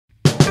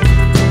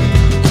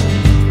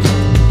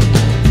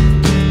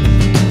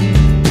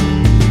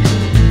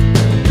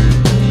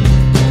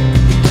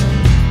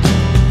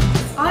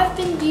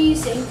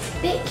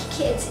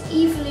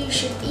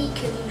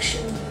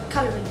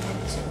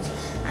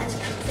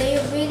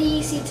really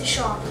easy to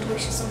sharpen,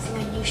 which is something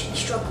I usually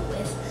struggle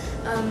with,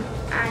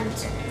 and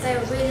they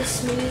are really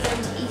smooth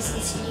and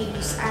easy to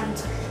use, and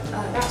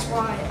that's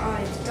why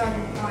I've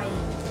done my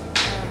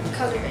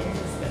colouring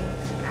with them,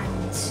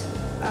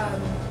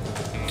 and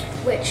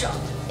which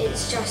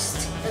is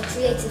just a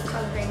creative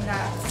colouring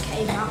that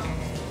came up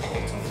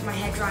of my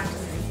head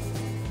randomly.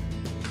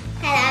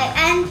 Hello,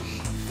 and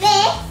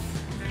this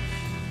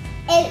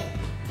is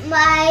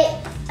my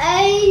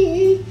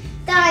own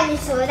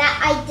dinosaur that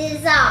I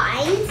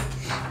designed,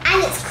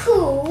 and it's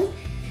called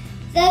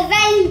the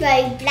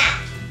Rainbow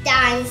Black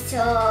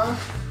Dinosaur.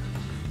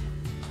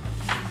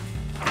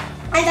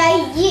 And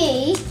I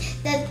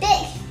used the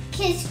Bic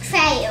Kids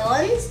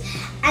crayons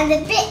and the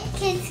Bic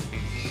Kids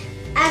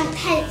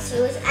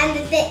pencils and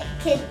the Bic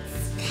Kids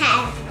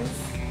pens.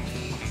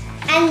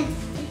 And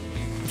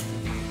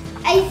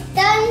I've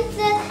done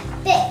the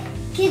Bic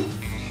Kids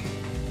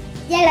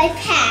yellow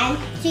pen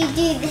to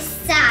do the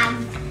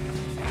sun.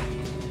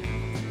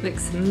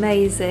 Looks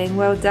amazing,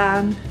 well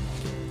done.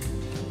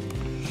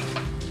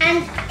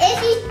 And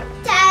if you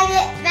turn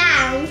it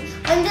round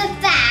on the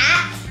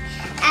back,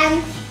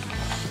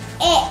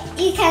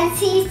 you can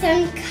see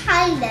some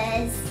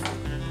colours.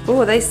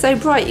 Oh, they're so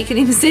bright you can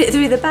even see it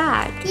through the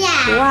bag.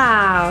 Yeah.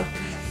 Wow,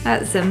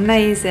 that's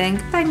amazing.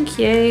 Thank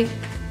you.